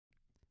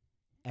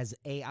As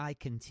AI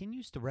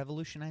continues to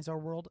revolutionize our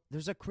world,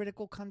 there's a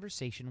critical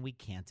conversation we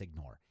can't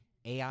ignore: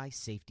 AI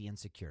safety and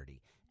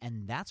security.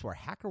 And that's where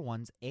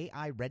HackerOne's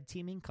AI red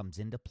teaming comes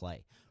into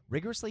play,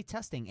 rigorously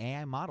testing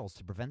AI models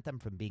to prevent them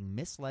from being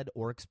misled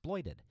or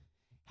exploited.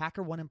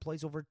 HackerOne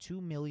employs over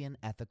 2 million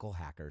ethical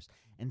hackers,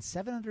 and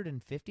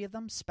 750 of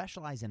them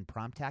specialize in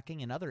prompt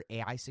hacking and other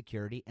AI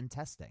security and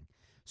testing.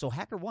 So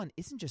HackerOne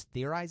isn't just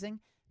theorizing,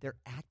 they're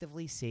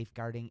actively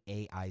safeguarding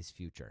AI's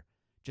future.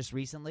 Just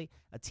recently,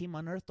 a team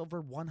unearthed over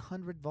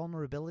 100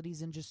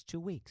 vulnerabilities in just 2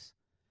 weeks.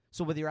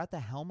 So whether you're at the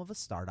helm of a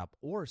startup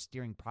or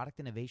steering product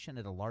innovation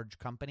at a large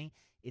company,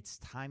 it's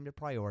time to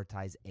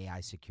prioritize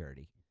AI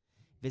security.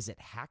 Visit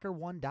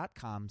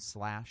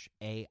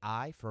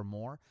hackerone.com/AI for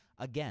more.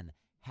 Again,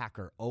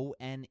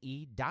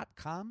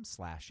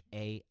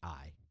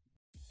 hackerone.com/AI.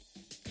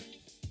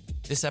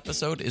 This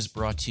episode is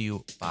brought to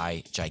you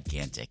by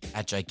Gigantic.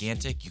 At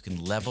Gigantic, you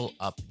can level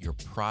up your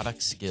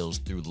product skills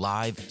through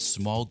live,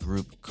 small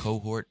group,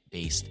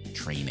 cohort-based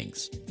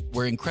trainings.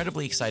 We're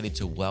incredibly excited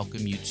to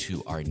welcome you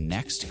to our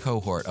next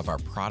cohort of our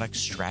product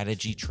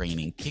strategy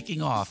training,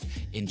 kicking off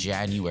in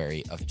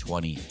January of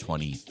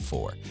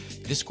 2024.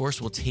 This course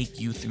will take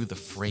you through the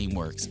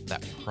frameworks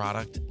that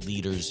product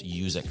leaders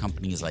use at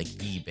companies like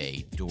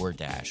eBay,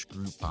 DoorDash,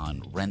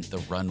 Groupon, Rent the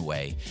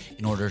Runway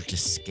in order to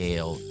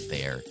scale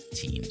their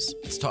teams.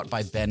 It's taught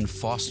by Ben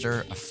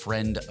Foster, a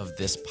friend of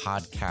this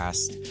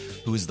podcast,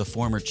 who is the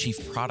former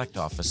chief product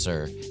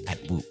officer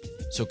at Whoop.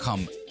 So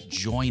come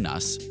join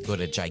us. Go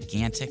to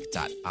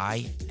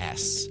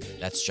gigantic.is.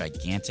 That's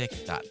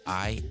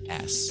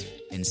gigantic.is.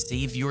 And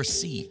save your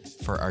seat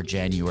for our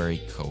January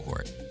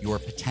cohort. Your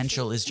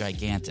potential is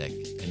gigantic,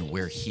 and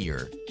we're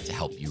here to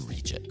help you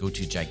reach it. Go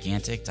to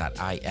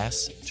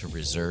gigantic.is to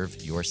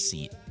reserve your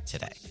seat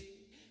today.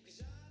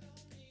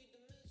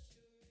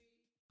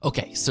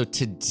 Okay, so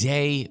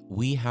today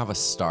we have a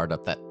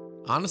startup that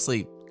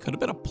honestly could have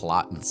been a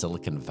plot in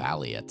Silicon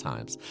Valley at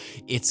times.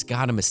 It's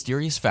got a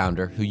mysterious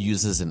founder who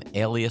uses an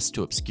alias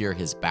to obscure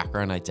his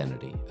background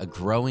identity, a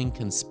growing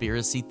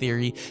conspiracy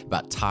theory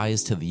about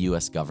ties to the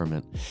US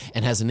government,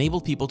 and has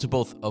enabled people to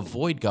both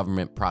avoid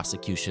government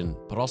prosecution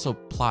but also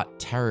plot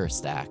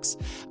terrorist acts,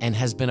 and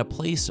has been a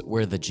place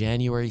where the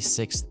January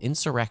 6th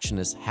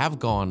insurrectionists have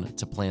gone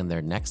to plan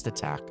their next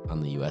attack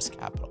on the US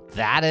Capitol.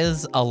 That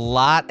is a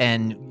lot,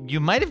 and you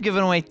might have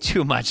given away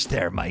too much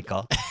there,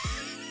 Michael.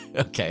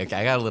 Okay, I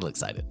got a little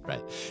excited,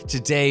 right?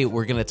 Today,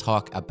 we're going to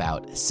talk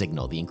about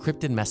Signal, the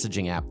encrypted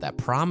messaging app that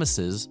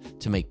promises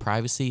to make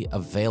privacy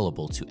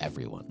available to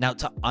everyone. Now,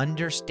 to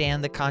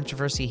understand the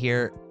controversy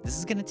here, this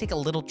is going to take a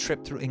little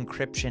trip through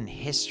encryption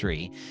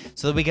history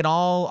so that we can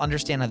all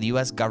understand how the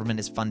U.S. government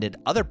has funded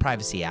other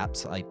privacy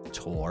apps like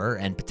Tor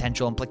and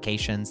potential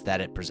implications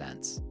that it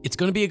presents. It's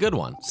going to be a good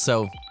one,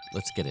 so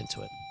let's get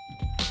into it.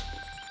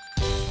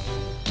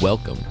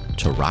 Welcome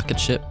to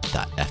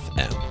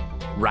Rocketship.fm.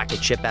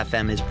 Rocket Ship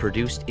FM is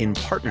produced in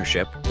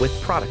partnership with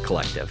Product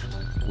Collective.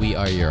 We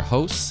are your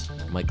hosts,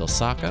 Michael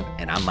Sacca.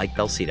 And I'm Mike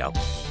Belcito.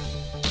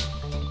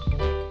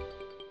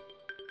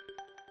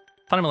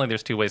 Fundamentally,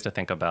 there's two ways to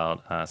think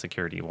about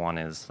security. One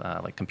is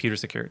like computer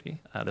security,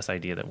 this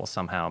idea that we'll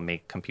somehow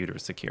make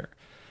computers secure.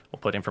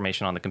 We'll put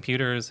information on the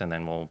computers, and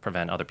then we'll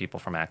prevent other people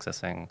from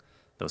accessing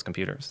those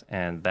computers.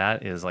 And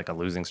that is like a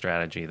losing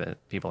strategy that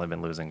people have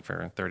been losing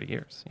for 30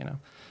 years,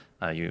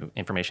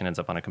 information ends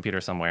up on a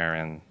computer somewhere,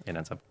 and it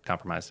ends up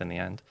compromised in the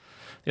end.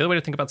 The other way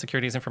to think about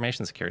security is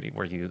information security,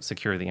 where you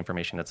secure the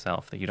information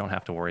itself, that you don't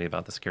have to worry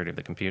about the security of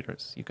the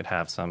computers. You could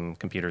have some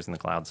computers in the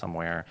cloud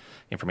somewhere,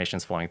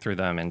 information's flowing through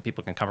them, and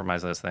people can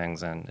compromise those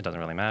things, and it doesn't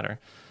really matter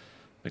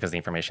because the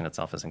information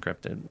itself is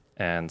encrypted.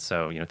 And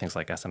so, things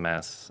like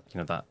SMS,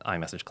 the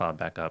iMessage cloud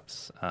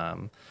backups,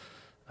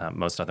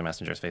 most other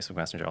messengers, Facebook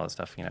Messenger, all this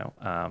stuff,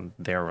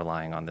 they're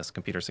relying on this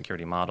computer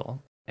security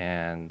model.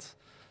 And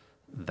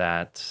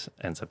that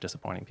ends up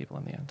disappointing people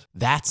in the end.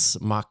 That's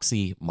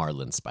Moxie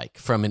Marlinspike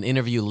from an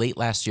interview late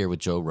last year with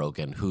Joe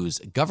Rogan, whose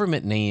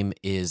government name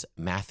is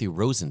Matthew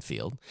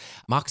Rosenfield.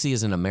 Moxie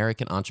is an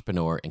American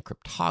entrepreneur and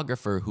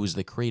cryptographer who's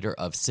the creator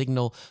of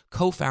Signal,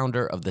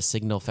 co-founder of the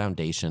Signal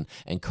Foundation,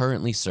 and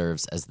currently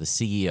serves as the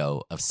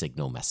CEO of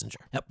Signal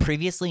Messenger. Now,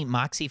 previously,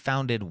 Moxie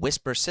founded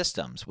Whisper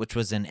Systems, which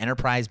was an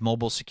enterprise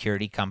mobile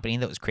security company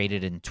that was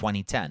created in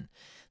 2010.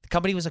 The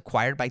company was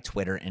acquired by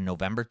Twitter in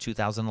November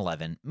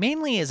 2011,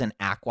 mainly as an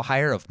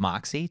acqui-hire of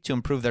Moxie to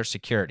improve their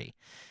security.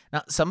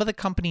 Now, some of the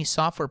company's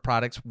software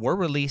products were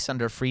released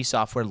under free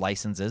software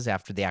licenses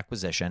after the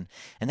acquisition,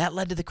 and that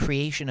led to the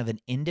creation of an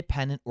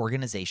independent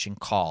organization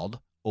called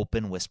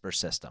Open Whisper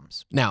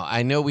Systems. Now,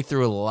 I know we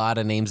threw a lot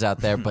of names out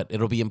there, but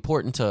it'll be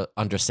important to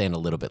understand a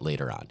little bit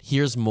later on.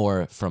 Here's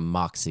more from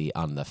Moxie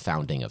on the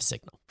founding of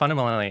Signal.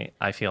 Fundamentally,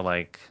 I feel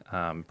like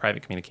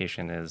private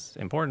communication is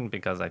important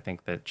because I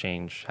think that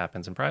change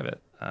happens in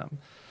private.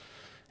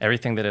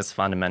 Everything that is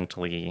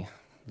fundamentally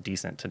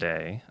decent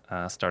today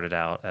started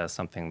out as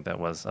something that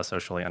was a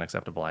socially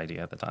unacceptable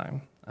idea at the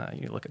time.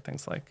 You look at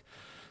things like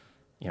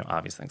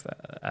obvious things,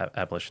 that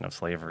abolition of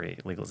slavery,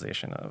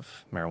 legalization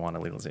of marijuana,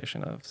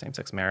 legalization of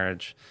same-sex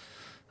marriage,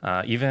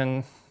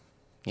 even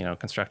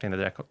constructing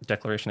the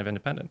Declaration of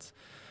Independence.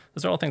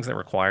 Those are all things that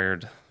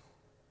required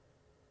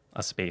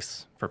a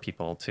space for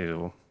people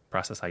to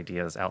process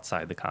ideas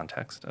outside the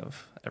context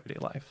of everyday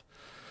life.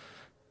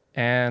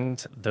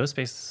 And those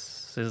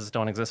spaces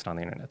don't exist on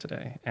the internet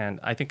today. And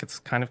I think it's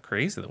kind of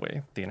crazy the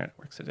way the internet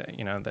works today,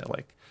 that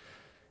like,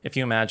 if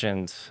you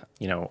imagined,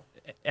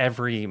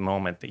 every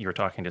moment that you were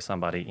talking to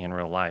somebody in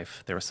real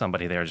life, there was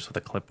somebody there just with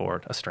a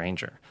clipboard, a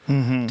stranger,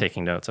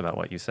 taking notes about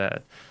what you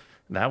said,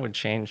 that would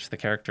change the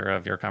character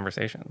of your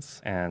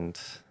conversations. And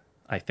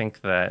I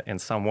think that in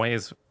some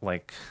ways,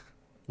 like,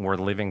 we're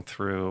living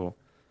through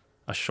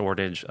a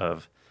shortage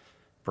of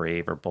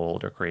brave or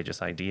bold or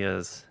courageous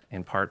ideas,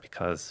 in part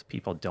because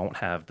people don't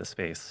have the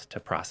space to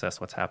process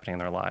what's happening in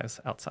their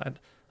lives outside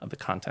of the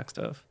context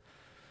of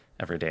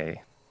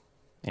everyday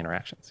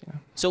interactions.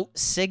 So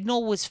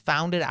Signal was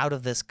founded out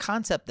of this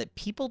concept that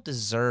people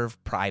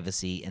deserve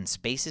privacy and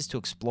spaces to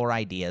explore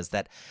ideas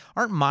that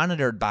aren't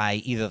monitored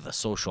by either the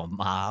social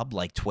mob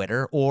like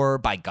Twitter or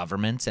by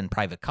governments and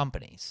private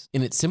companies.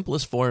 In its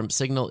simplest form,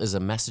 Signal is a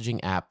messaging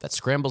app that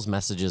scrambles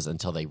messages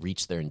until they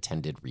reach their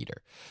intended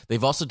reader.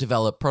 They've also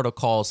developed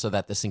protocols so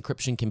that this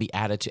encryption can be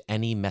added to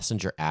any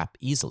messenger app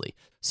easily,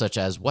 such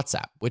as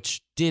WhatsApp,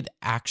 which did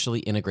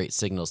actually integrate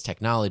Signal's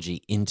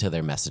technology into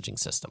their messaging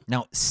system.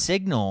 Now,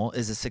 Signal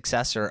is a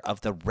successor of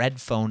the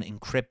Redphone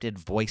encrypted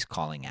voice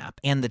calling app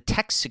and the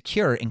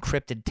TextSecure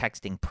encrypted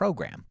texting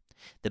program.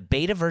 The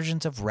beta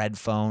versions of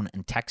Redphone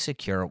and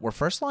TextSecure were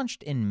first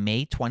launched in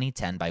May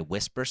 2010 by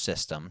Whisper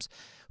Systems,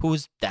 who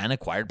was then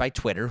acquired by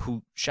Twitter,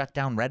 who shut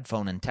down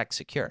Redphone and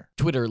TextSecure.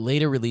 Twitter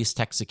later released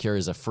TextSecure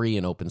as a free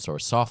and open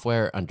source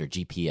software under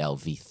GPL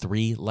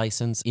v3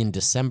 license in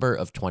December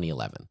of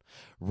 2011.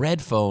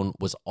 Redphone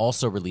was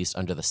also released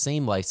under the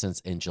same license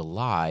in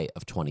July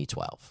of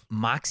 2012.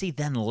 Moxie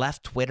then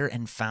left Twitter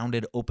and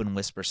founded Open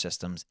Whisper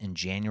Systems in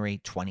January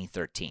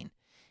 2013.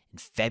 In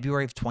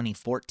February of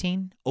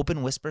 2014,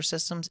 Open Whisper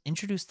Systems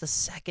introduced the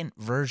second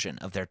version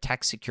of their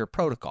TextSecure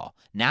protocol,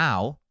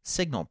 now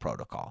Signal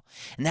Protocol,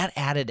 and that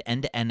added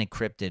end-to-end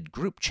encrypted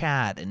group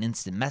chat and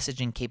instant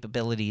messaging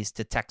capabilities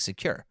to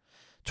TextSecure.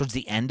 Towards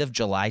the end of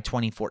July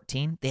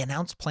 2014, they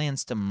announced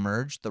plans to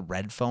merge the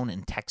Redphone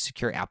and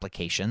TextSecure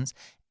applications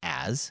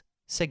as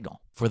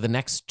Signal. For the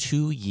next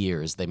 2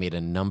 years, they made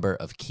a number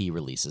of key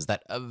releases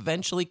that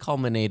eventually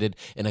culminated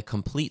in a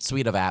complete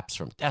suite of apps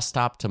from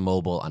desktop to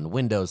mobile on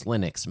Windows,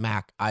 Linux,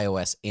 Mac,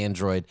 iOS,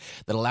 Android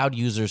that allowed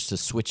users to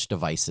switch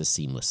devices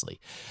seamlessly,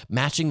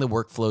 matching the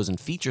workflows and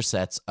feature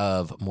sets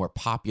of more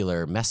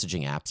popular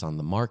messaging apps on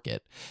the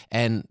market.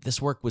 And this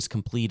work was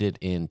completed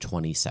in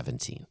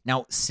 2017.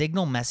 Now,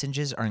 Signal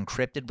messages are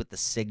encrypted with the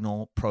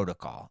Signal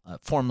Protocol,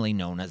 formerly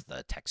known as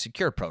the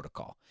TextSecure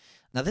Protocol.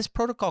 Now, this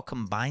protocol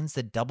combines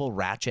the double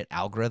ratchet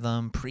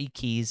algorithm,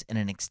 pre-keys, and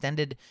an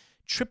extended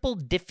triple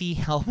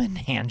Diffie-Hellman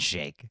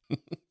handshake.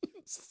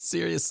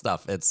 Serious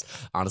stuff. It's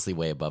honestly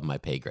way above my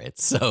pay grade.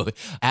 So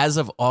as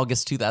of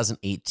August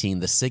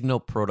 2018, the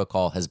Signal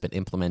protocol has been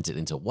implemented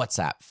into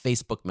WhatsApp,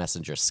 Facebook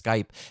Messenger,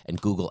 Skype,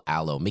 and Google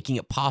Allo, making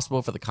it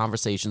possible for the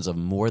conversations of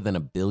more than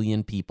 1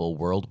 billion people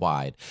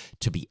worldwide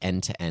to be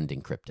end-to-end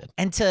encrypted.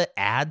 And to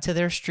add to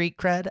their street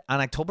cred,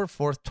 on October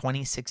 4th,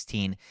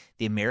 2016,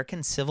 the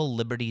American Civil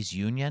Liberties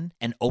Union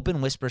and Open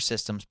Whisper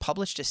Systems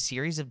published a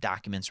series of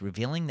documents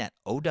revealing that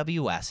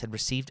OWS had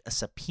received a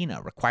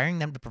subpoena requiring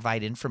them to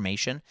provide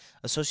information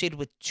associated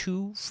with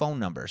 2 phone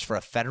numbers for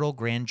a federal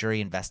grand jury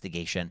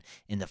investigation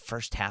in the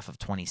first half of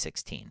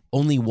 2016.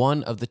 Only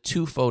one of the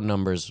 2 phone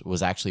numbers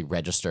was actually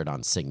registered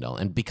on Signal,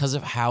 and because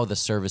of how the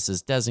service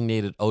is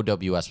designated,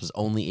 OWS was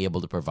only able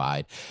to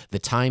provide the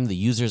time the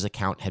user's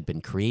account had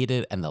been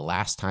created and the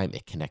last time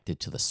it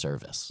connected to the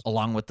service.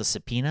 Along with the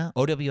subpoena,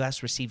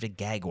 OWS received a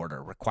gag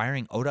order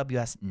requiring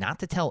OWS not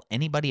to tell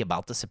anybody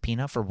about the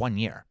subpoena for 1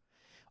 year.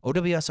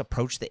 OWS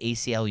approached the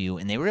ACLU,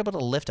 and they were able to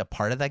lift a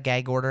part of that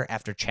gag order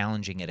after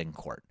challenging it in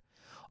court.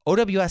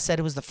 OWS said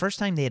it was the first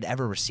time they had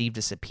ever received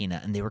a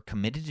subpoena, and they were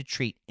committed to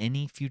treat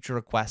any future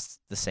requests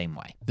the same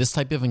way. This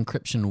type of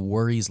encryption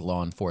worries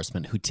law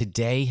enforcement, who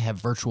today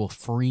have virtual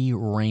free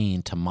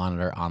reign to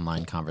monitor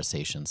online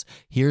conversations.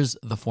 Here's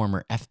the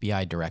former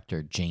FBI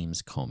Director,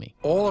 James Comey.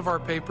 All of our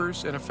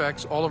papers and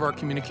effects, all of our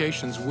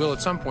communications will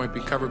at some point be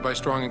covered by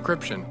strong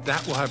encryption.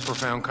 That will have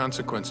profound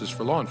consequences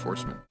for law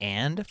enforcement.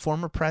 And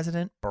former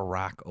President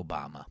Barack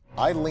Obama.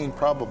 I lean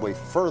probably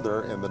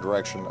further in the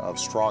direction of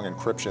strong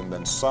encryption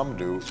than some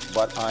do,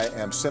 but I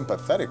am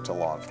sympathetic to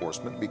law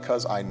enforcement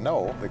because I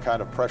know the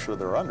kind of pressure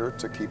they're under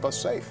to keep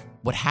us safe.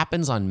 What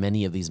happens on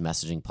many of these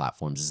messaging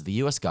platforms is the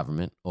U.S.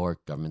 government, or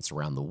governments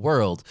around the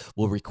world,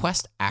 will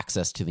request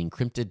access to the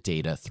encrypted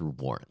data through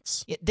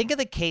warrants. Think of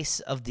the case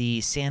of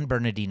the San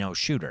Bernardino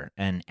shooter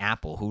and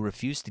Apple, who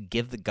refused to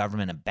give the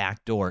government a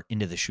backdoor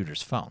into the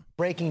shooter's phone.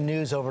 Breaking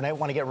news overnight.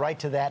 Want to get right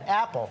to that.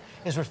 Apple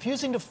is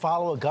refusing to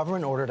follow a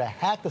government order to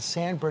hack the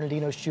San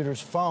Bernardino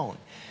shooter's phone.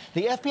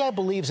 The FBI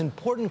believes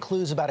important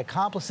clues about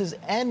accomplices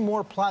and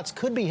more plots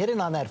could be hidden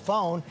on that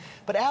phone,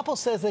 but Apple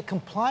says that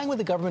complying with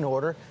the government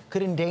order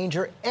could endanger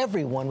endanger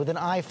everyone with an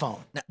iPhone.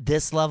 Now,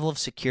 this level of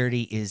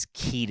security is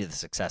key to the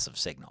success of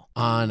Signal.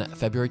 On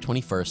February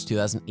 21st,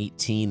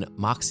 2018,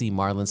 Moxie,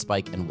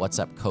 Marlinspike, and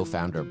WhatsApp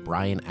co-founder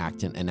Brian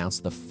Acton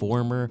announced the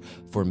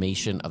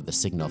formation of the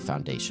Signal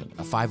Foundation,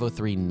 a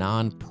 503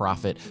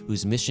 nonprofit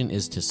whose mission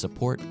is to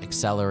support,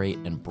 accelerate,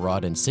 and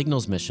broaden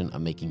Signal's mission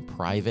of making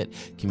private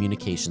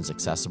communications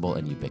accessible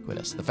and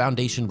ubiquitous. The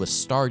foundation was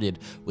started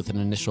with an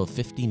initial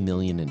 $50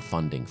 million in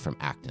funding from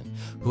Acton,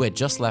 who had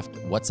just left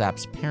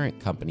WhatsApp's parent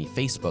company,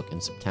 Facebook, in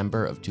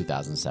September of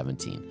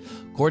 2017.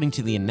 According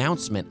to the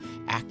announcement,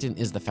 Acton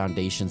is the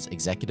foundation's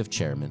executive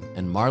chairman,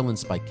 and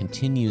Marlinspike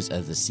continues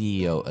as the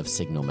CEO of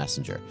Signal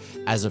Messenger.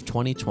 As of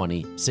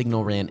 2020,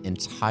 Signal ran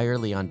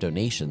entirely on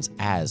donations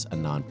as a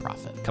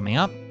nonprofit. Coming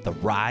up, the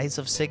rise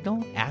of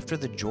Signal after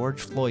the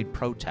George Floyd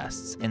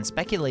protests, and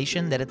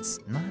speculation that it's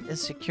not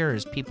as secure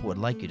as people would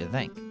like you to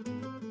think.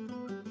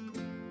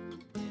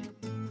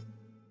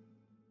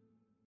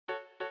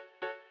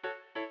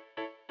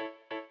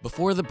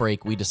 Before the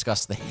break, we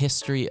discussed the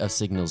history of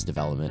Signal's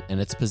development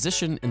and its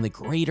position in the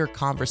greater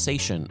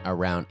conversation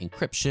around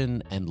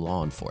encryption and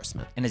law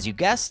enforcement. And as you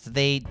guessed,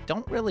 they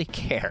don't really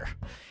care.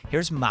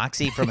 Here's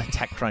Moxie from a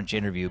TechCrunch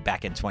interview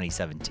back in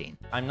 2017.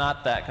 I'm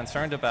not that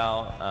concerned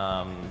about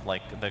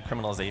the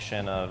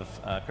criminalization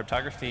of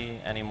cryptography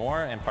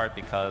anymore, in part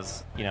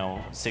because,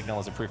 Signal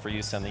is approved for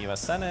use in the U.S.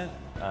 Senate.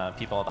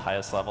 People at the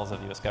highest levels of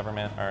the U.S.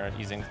 government are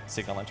using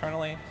Signal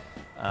internally.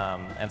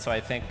 And so I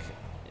think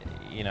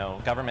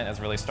government is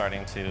really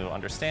starting to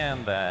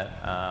understand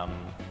that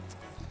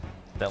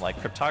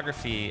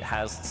cryptography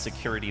has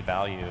security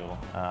value,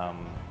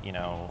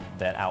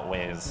 that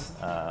outweighs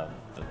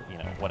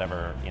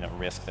whatever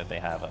risk that they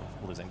have of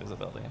losing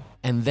visibility.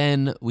 And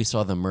then we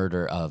saw the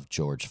murder of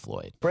George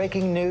Floyd.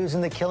 Breaking news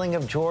in the killing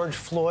of George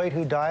Floyd,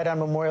 who died on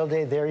Memorial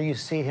Day. There you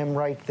see him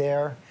right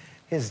there.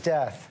 His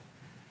death.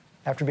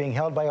 After being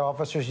held by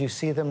officers, you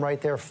see them right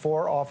there.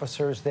 4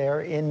 officers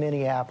there in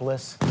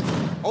Minneapolis.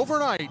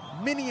 Overnight,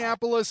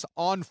 Minneapolis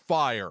on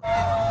fire.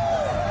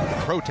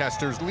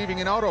 Protesters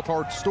leaving an auto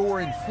parts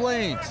store in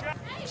flames.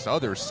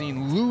 Others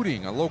seen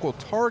looting a local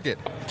Target.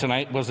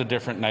 Tonight was a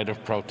different night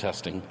of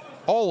protesting.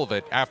 All of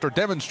it after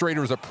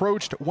demonstrators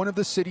approached one of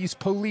the city's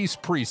police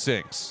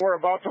precincts. We're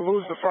about to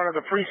lose the front of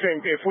the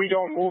precinct if we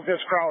don't move this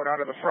crowd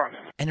out of the front.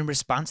 And in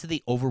response to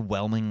the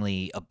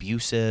overwhelmingly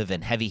abusive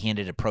and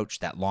heavy-handed approach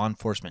that law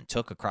enforcement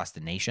took across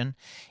the nation,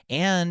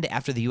 and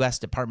after the U.S.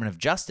 Department of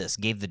Justice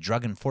gave the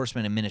Drug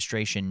Enforcement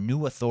Administration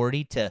new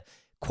authority to,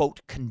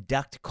 quote,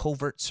 conduct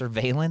covert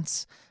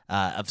surveillance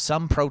of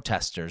some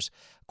protesters,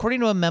 according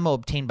to a memo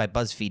obtained by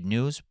BuzzFeed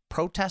News,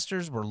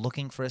 protesters were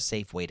looking for a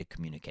safe way to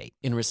communicate.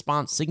 In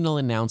response, Signal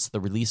announced the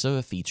release of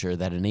a feature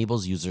that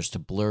enables users to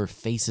blur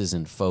faces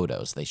in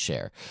photos they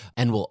share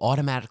and will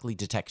automatically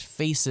detect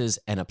faces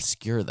and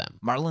obscure them.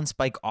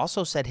 Marlinspike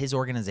also said his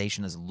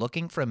organization is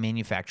looking for a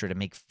manufacturer to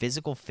make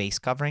physical face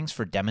coverings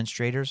for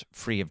demonstrators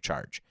free of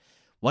charge.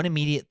 One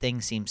immediate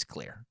thing seems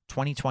clear.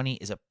 2020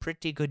 is a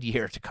pretty good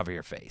year to cover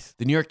your face.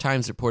 The New York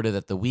Times reported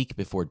that the week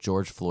before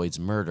George Floyd's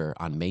murder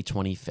on May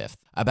 25th,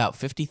 about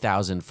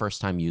 50,000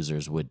 first-time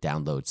users would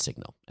download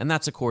Signal. And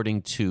that's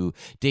according to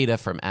data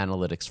from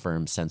analytics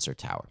firm Sensor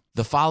Tower.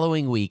 The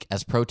following week,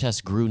 as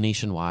protests grew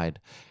nationwide,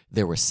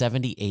 there were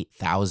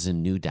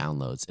 78,000 new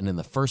downloads. And in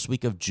the first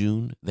week of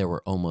June, there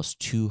were almost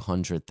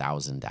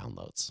 200,000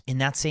 downloads. In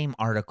that same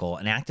article,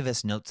 an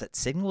activist notes that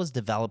Signal was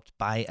developed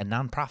by a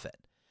nonprofit.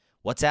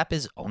 WhatsApp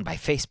is owned by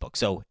Facebook,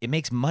 so it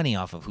makes money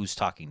off of who's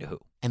talking to who.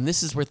 And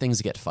this is where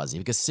things get fuzzy,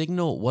 because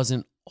Signal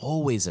wasn't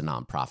always a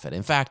nonprofit.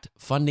 In fact,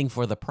 funding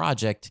for the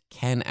project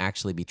can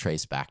actually be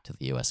traced back to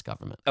the U.S.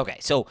 government. Okay,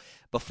 so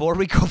before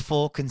we go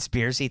full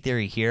conspiracy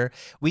theory here,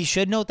 we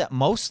should note that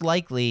most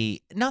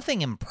likely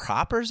nothing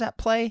improper is at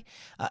play.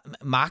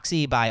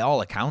 Moxie, by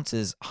all accounts,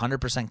 is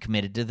 100%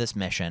 committed to this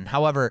mission.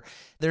 However,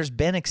 there's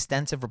been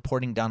extensive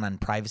reporting done on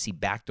privacy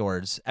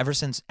backdoors ever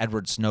since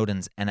Edward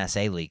Snowden's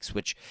NSA leaks,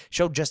 which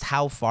showed just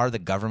how far the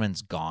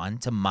government's gone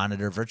to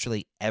monitor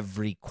virtually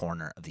every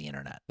corner of the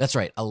internet. That's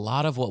right. A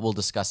lot of what we'll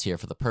discuss here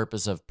for the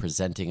purpose of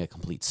presenting a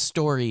complete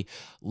story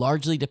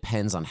largely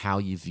depends on how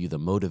you view the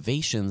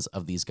motivations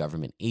of these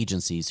government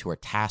agencies who are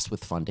tasked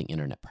with funding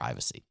internet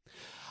privacy.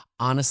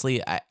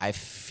 Honestly, I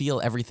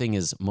feel everything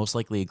is most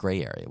likely a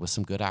gray area with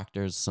some good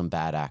actors, some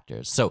bad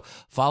actors. So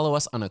follow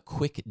us on a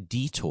quick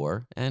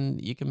detour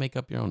and you can make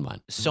up your own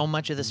mind. So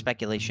much of the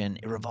speculation,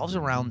 it revolves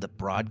around the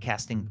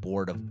Broadcasting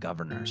Board of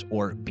Governors,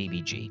 or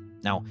BBG.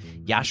 Now,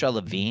 Yasha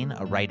Levine,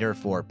 a writer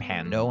for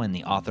Pando and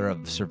the author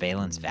of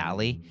Surveillance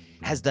Valley,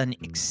 has done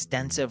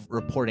extensive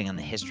reporting on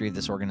the history of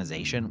this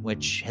organization,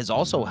 which has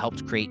also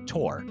helped create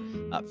Tor,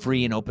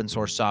 free and open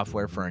source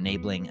software for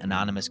enabling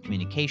anonymous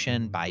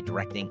communication by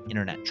directing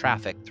internet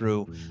traffic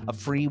through a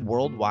free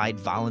worldwide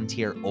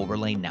volunteer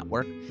overlay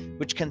network,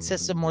 which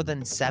consists of more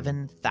than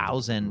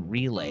 7,000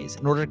 relays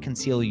in order to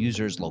conceal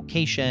users'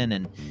 location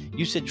and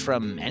usage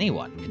from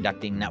anyone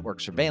conducting network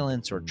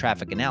surveillance or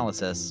traffic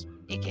analysis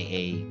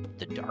aka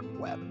the dark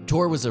web.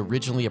 Tor was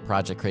originally a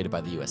project created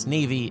by the U.S.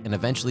 Navy and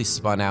eventually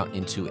spun out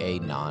into a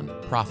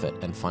non-profit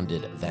and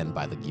funded then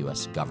by the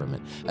U.S.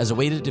 government as a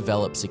way to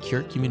develop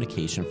secure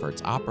communication for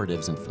its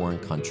operatives in foreign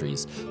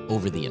countries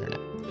over the internet.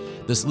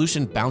 The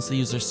solution bounced the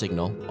user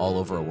signal all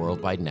over a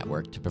worldwide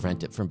network to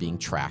prevent it from being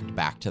tracked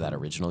back to that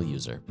original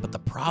user. But the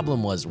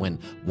problem was when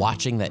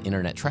watching that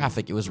internet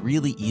traffic, it was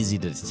really easy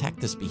to detect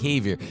this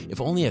behavior if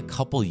only a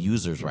couple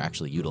users were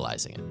actually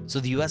utilizing it. So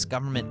the US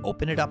government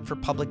opened it up for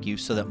public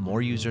use so that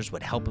more users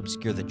would help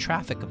obscure the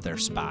traffic of their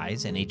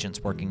spies and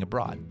agents working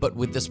abroad. But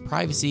with this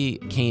privacy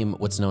came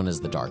what's known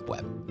as the dark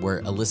web, where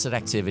illicit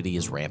activity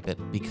is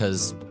rampant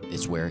because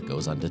it's where it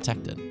goes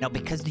undetected. Now,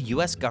 because the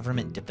US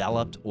government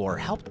developed or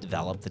helped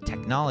develop the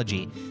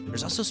technology,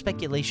 there's also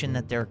speculation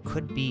that there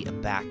could be a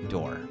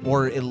backdoor,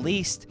 or at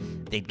least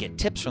they'd get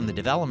tips from the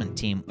development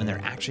team when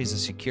there actually is a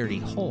security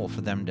hole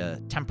for them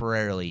to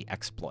temporarily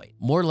exploit.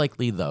 More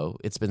likely, though,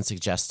 it's been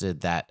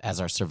suggested that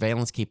as our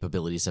surveillance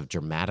capabilities have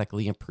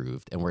dramatically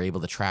improved and we're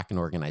able to track and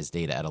organize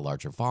data at a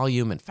larger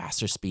volume and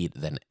faster speed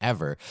than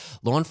ever,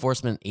 law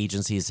enforcement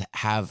agencies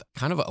have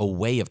kind of a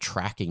way of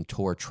tracking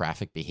Tor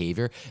traffic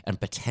behavior and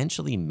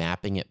potentially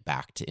mapping it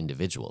back to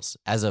individuals.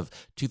 As of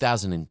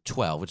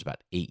 2012, which is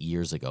about 8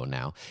 years ago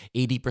now,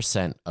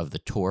 80% of the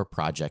Tor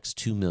project's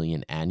 $2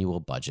 million annual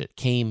budget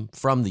came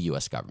from the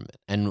U.S. government,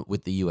 and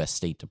with the U.S.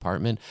 State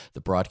Department,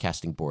 the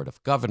Broadcasting Board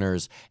of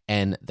Governors,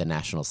 and the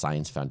National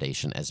Science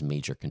Foundation as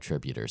major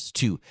contributors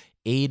to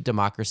aid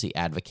democracy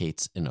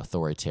advocates in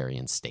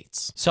authoritarian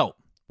states. So,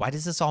 why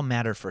does this all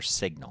matter for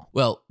Signal?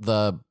 Well,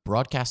 the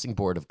Broadcasting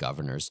Board of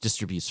Governors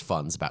distributes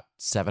funds, about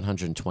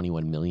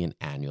 $721 million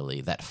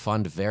annually, that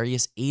fund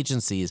various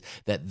agencies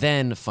that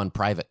then fund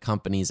private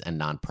companies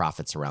and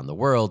nonprofits around the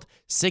world,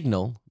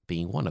 Signal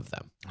being one of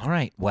them. All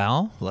right,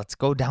 well, let's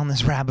go down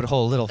this rabbit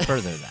hole a little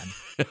further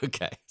then.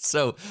 Okay,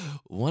 so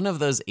one of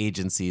those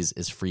agencies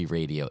is Free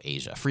Radio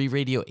Asia. Free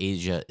Radio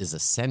Asia is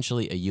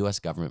essentially a U.S.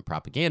 government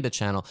propaganda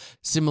channel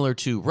similar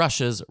to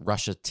Russia's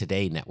Russia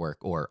Today network,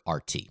 or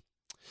RT.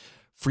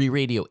 Free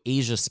Radio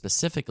Asia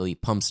specifically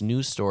pumps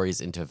news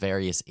stories into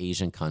various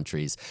Asian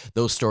countries.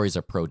 Those stories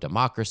are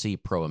pro-democracy,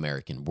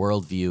 pro-American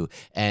worldview,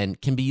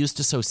 and can be used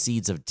to sow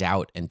seeds of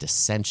doubt and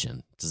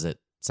dissension. Does it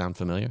sound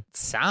familiar?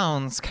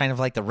 Sounds kind of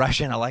like the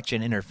Russian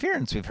election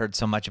interference we've heard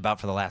so much about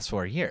for the last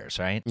 4 years,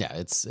 right? Yeah,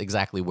 it's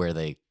exactly where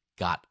they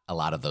got a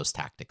lot of those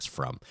tactics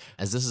from,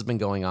 as this has been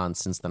going on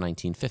since the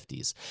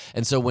 1950s.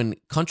 And so when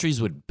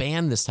countries would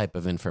ban this type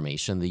of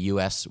information, the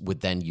U.S. would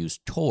then use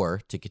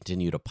Tor to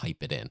continue to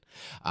pipe it in.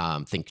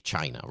 Think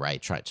China,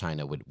 right?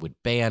 China would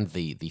ban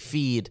the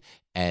feed,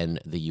 and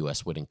the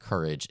U.S. would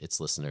encourage its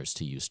listeners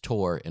to use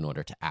Tor in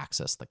order to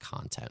access the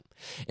content.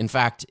 In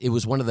fact, it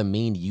was one of the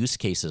main use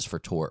cases for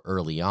Tor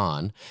early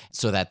on,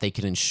 so that they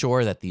could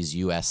ensure that these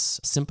U.S.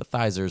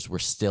 sympathizers were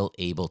still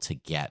able to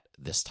get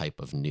this type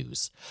of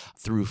news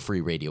through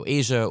Free Radio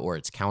Asia or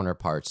its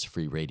counterparts,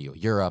 Free Radio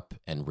Europe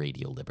and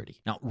Radio Liberty.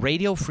 Now,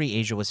 Radio Free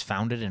Asia was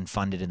founded and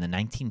funded in the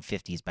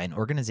 1950s by an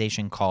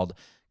organization called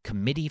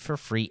Committee for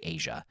Free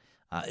Asia.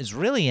 Is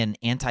really an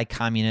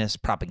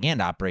anti-communist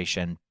propaganda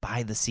operation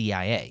by the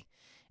CIA.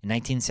 In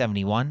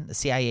 1971, the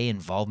CIA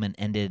involvement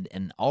ended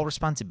and all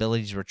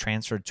responsibilities were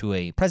transferred to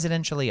a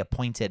presidentially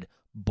appointed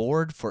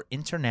Board for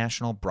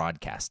International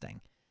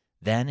Broadcasting.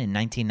 Then, in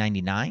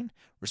 1999,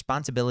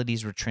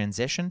 responsibilities were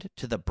transitioned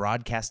to the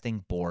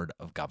Broadcasting Board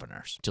of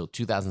Governors. Till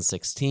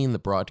 2016, the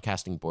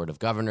Broadcasting Board of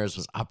Governors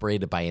was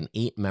operated by an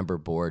 8-member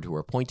board who were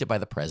appointed by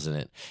the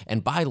president,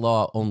 and by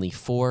law, only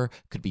 4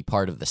 could be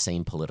part of the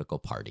same political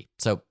party.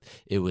 So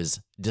it was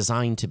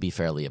designed to be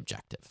fairly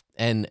objective.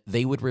 And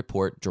they would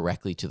report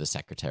directly to the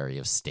Secretary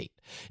of State.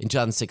 In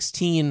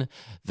 2016,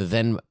 the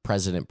then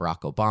President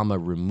Barack Obama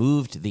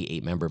removed the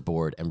 8-member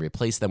board and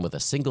replaced them with a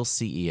single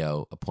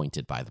CEO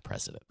appointed by the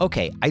president.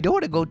 Okay, I don't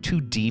want to go too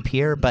deep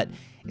here, but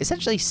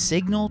essentially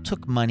Signal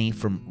took money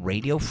from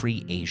Radio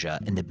Free Asia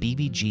and the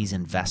BBG's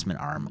investment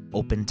arm,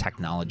 Open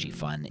Technology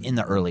Fund, in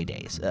the early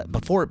days,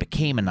 before it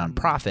became a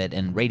nonprofit,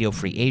 and Radio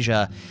Free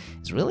Asia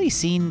is really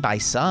seen by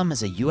some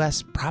as a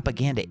U.S.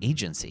 propaganda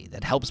agency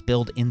that helps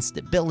build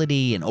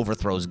instability and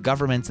overthrows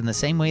governments in the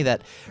same way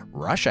that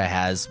Russia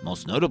has,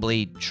 most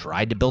notably,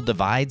 tried to build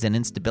divides and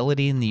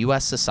instability in the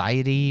U.S.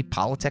 society,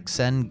 politics,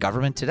 and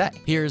government today.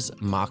 Here's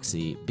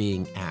Moxie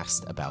being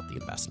asked about the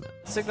investment.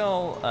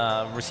 Signal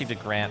received a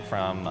grant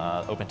from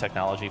Open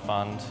Technology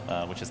Fund,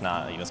 which is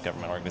not a U.S.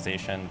 government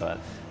organization, but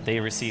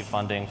they receive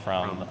funding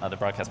from the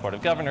Broadcast Board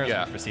of Governors,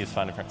 which receives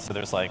funding from. So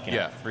there's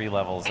 3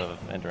 levels of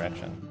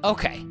indirection.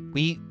 Okay,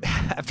 we,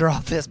 after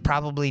all this,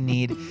 probably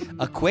need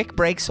a quick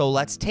break, so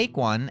let's take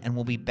one, and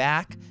we'll be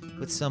back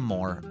with some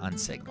more on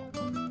Signal.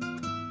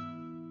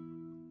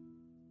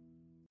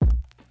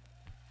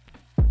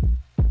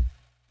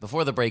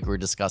 Before the break, we were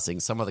discussing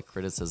some of the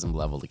criticism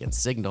leveled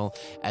against Signal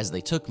as they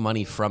took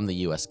money from the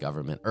US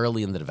government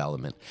early in the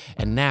development,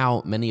 and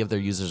now many of their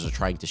users are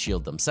trying to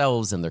shield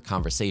themselves and their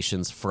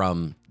conversations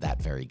from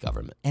that very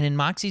government. And in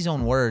Moxie's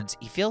own words,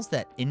 he feels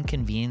that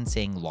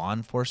inconveniencing law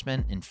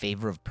enforcement in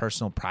favor of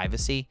personal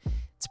privacy,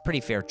 it's a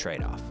pretty fair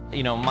trade-off.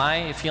 You know,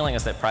 my feeling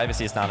is that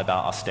privacy is not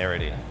about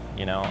austerity,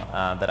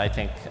 that I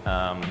think,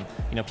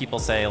 people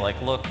say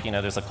like, look,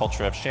 there's a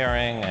culture of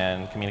sharing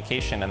and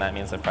communication, and that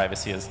means that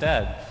privacy is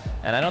dead.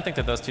 And I don't think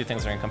that those two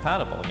things are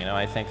incompatible.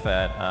 I think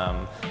that,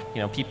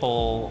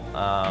 people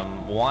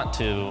want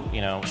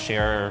to,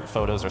 share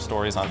photos or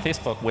stories on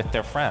Facebook with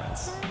their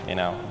friends,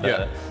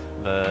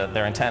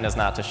 Their intent is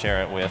not to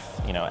share it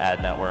with,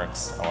 ad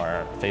networks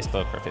or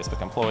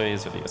Facebook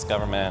employees or the US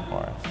government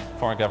or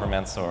foreign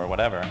governments or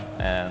whatever.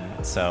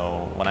 And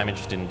so what I'm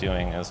interested in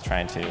doing is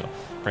trying to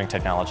bring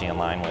technology in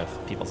line with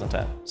people's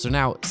intent. So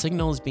now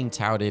Signal is being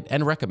touted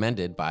and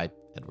recommended by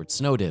Edward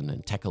Snowden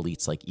and tech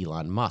elites like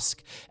Elon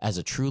Musk as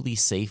a truly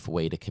safe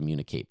way to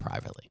communicate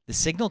privately. The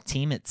Signal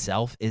team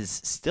itself is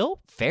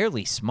still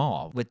fairly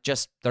small, with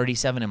just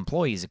 37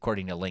 employees,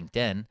 according to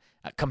LinkedIn,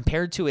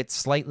 compared to its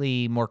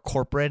slightly more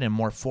corporate and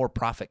more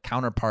for-profit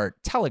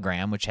counterpart,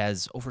 Telegram, which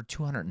has over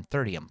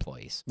 230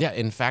 employees. Yeah,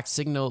 in fact,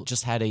 Signal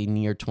just had a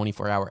near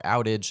 24-hour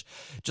outage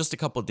just a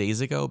couple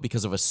days ago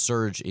because of a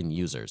surge in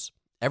users.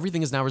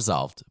 Everything is now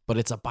resolved, but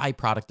it's a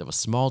byproduct of a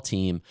small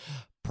team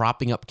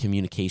propping up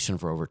communication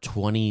for over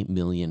 20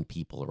 million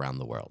people around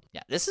the world.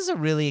 Yeah, this is a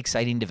really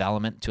exciting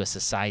development to a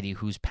society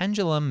whose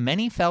pendulum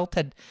many felt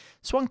had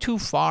swung too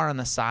far on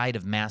the side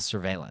of mass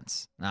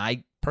surveillance. Now,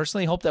 I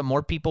personally hope that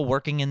more people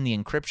working in the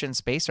encryption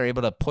space are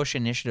able to push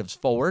initiatives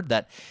forward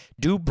that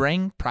do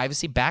bring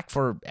privacy back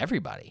for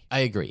everybody. I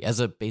agree. As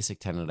a basic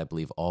tenet, I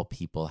believe all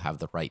people have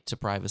the right to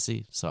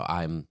privacy, so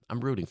I'm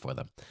rooting for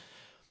them.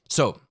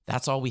 So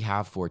that's all we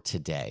have for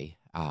today.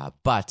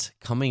 But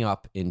coming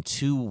up in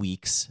 2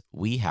 weeks,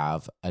 we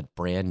have a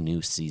brand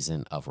new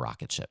season of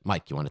Rocket Ship.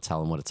 Mike, you want to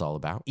tell them what it's all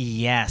about?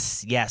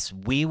 Yes.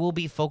 We will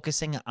be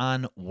focusing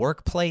on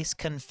workplace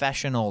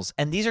confessionals.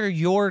 And these are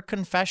your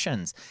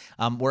confessions.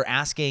 We're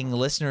asking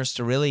listeners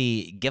to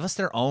really give us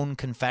their own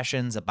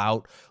confessions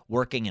about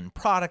working in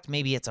product.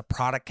 Maybe it's a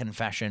product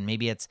confession.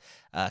 Maybe it's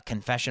a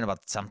confession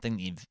about something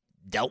you've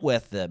dealt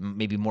with,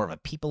 maybe more of a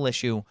people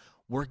issue.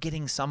 We're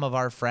getting some of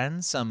our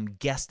friends, some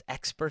guest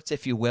experts,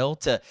 if you will,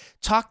 to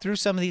talk through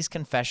some of these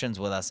confessions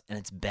with us, and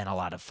it's been a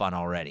lot of fun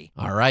already.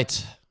 All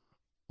right.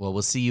 Well,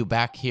 we'll see you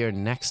back here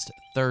next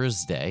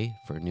Thursday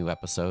for a new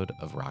episode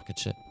of Rocket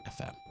Ship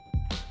FM.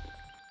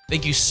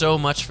 Thank you so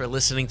much for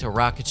listening to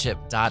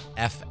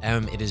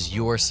RocketShip.fm. It is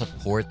your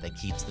support that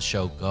keeps the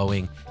show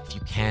going. If you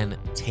can,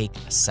 take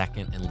a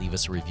second and leave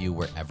us a review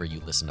wherever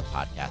you listen to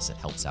podcasts. It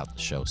helps out the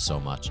show so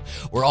much.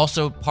 We're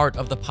also part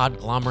of the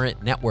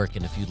Podglomerate Network,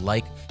 and if you'd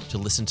like to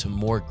listen to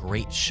more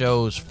great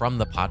shows from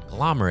the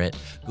Podglomerate,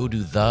 go to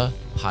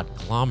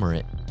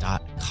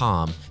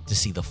thepodglomerate.com to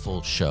see the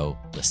full show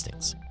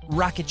listings.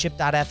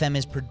 RocketShip.fm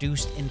is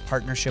produced in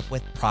partnership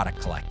with Product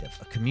Collective,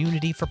 a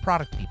community for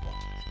product people.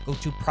 Go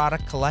to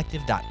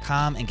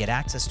productcollective.com and get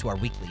access to our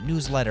weekly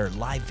newsletter,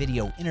 live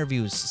video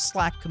interviews,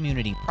 Slack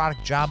community,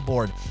 product job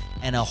board,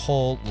 and a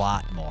whole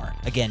lot more.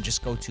 Again,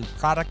 just go to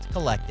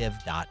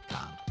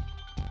productcollective.com.